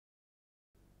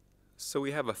So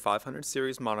we have a 500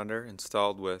 series monitor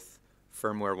installed with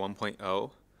Firmware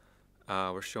 1.0.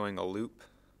 We're showing a loop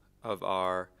of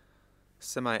our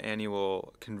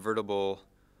semi-annual convertible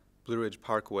Blue Ridge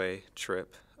Parkway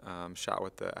trip shot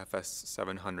with the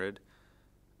FS700.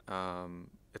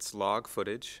 It's log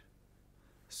footage,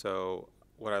 so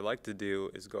what I like to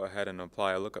do is go ahead and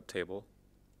apply a lookup table.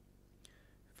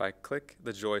 If I click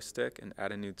the joystick and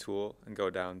add a new tool and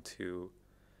go down to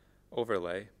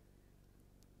Overlay,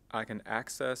 I can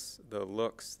access the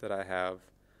looks that I have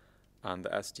on the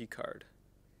SD card.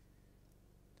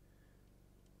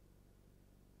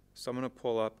 So I'm going to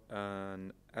pull up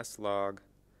an slog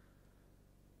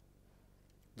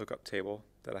lookup table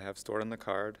that I have stored on the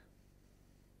card,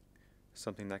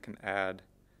 something that can add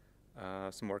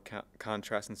some more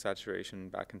contrast and saturation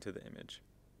back into the image.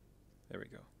 There we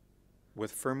go.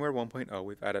 With Firmware 1.0,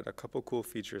 we've added a couple cool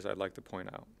features I'd like to point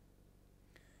out.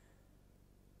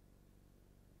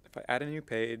 If I add a new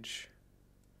page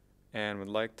and would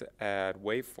like to add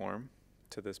Waveform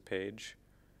to this page,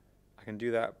 I can do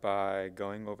that by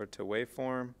going over to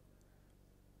Waveform,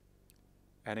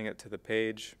 adding it to the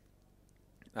page.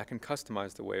 I can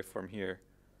customize the waveform here.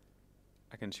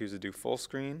 I can choose to do full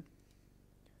screen,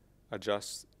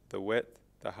 adjust the width,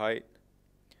 the height,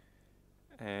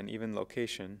 and even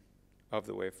location of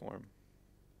the waveform.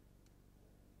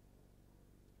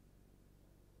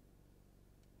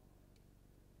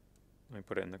 Let me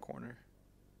put it in the corner.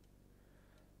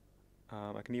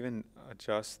 I can even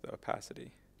adjust the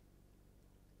opacity.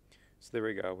 So there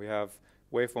we go. We have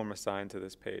waveform assigned to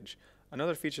this page.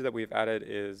 Another feature that we've added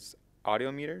is audio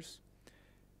meters.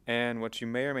 And what you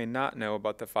may or may not know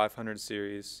about the 500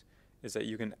 series is that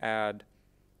you can add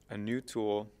a new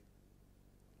tool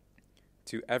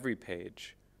to every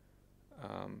page.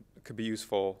 It could be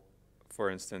useful, for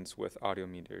instance, with audio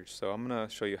meters. So I'm going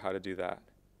to show you how to do that.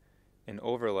 In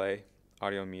Overlay,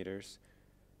 Audio Meters,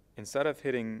 instead of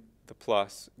hitting the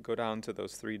plus, go down to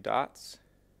those three dots,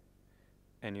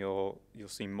 and you'll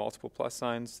see multiple plus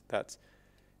signs. That's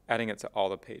adding it to all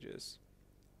the pages.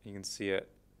 You can see it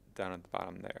down at the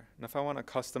bottom there. And if I want to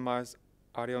customize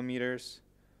audio meters,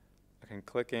 I can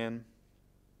click in.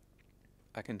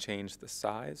 I can change the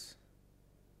size.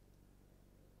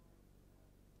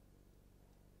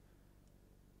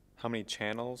 How many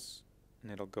channels,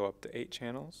 and it'll go up to 8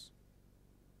 channels.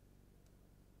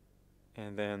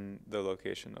 And then the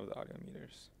location of the audio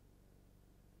meters.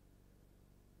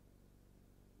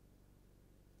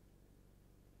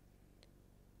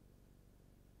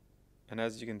 And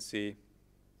as you can see,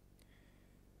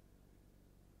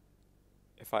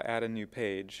 if I add a new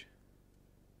page,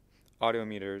 audio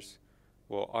meters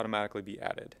will automatically be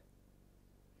added.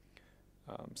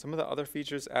 Some of the other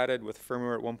features added with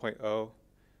Firmware 1.0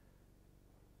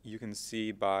 you can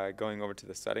see by going over to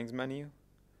the settings menu.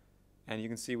 And you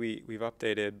can see we've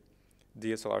updated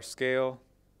DSLR scale,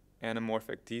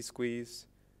 Anamorphic Desqueeze,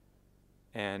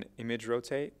 and image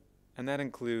rotate. And that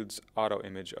includes auto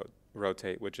image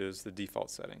rotate, which is the default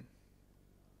setting.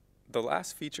 The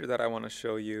last feature that I want to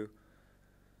show you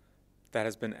that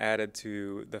has been added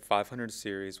to the 500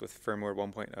 series with Firmware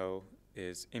 1.0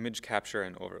 is image capture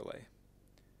and overlay.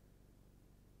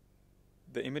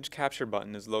 The image capture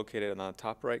button is located on the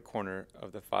top right corner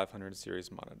of the 500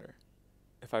 series monitor.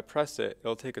 If I press it,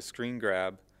 it'll take a screen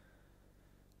grab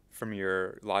from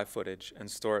your live footage and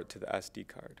store it to the SD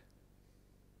card.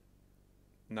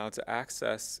 Now to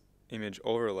access image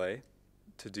overlay,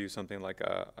 to do something like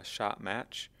a shot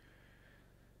match,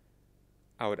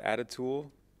 I would add a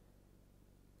tool,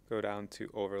 go down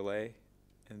to overlay,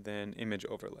 and then image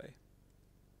overlay.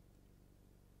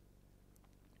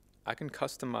 I can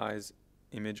customize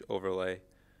image overlay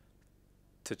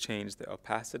to change the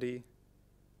opacity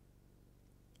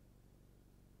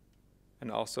and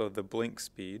also the blink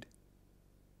speed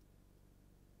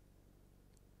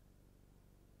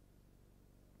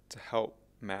to help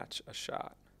match a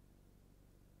shot.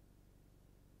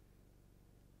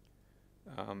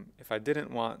 If I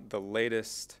didn't want the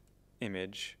latest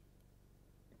image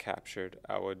captured,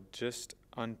 I would just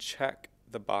uncheck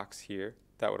the box here.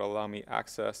 That would allow me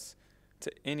access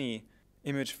to any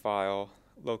image file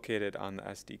located on the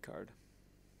SD card.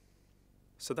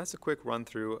 So that's a quick run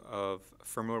through of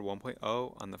Firmware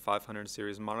 1.0 on the 500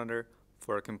 series monitor.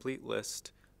 For a complete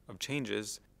list of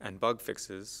changes and bug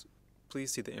fixes,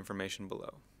 please see the information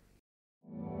below.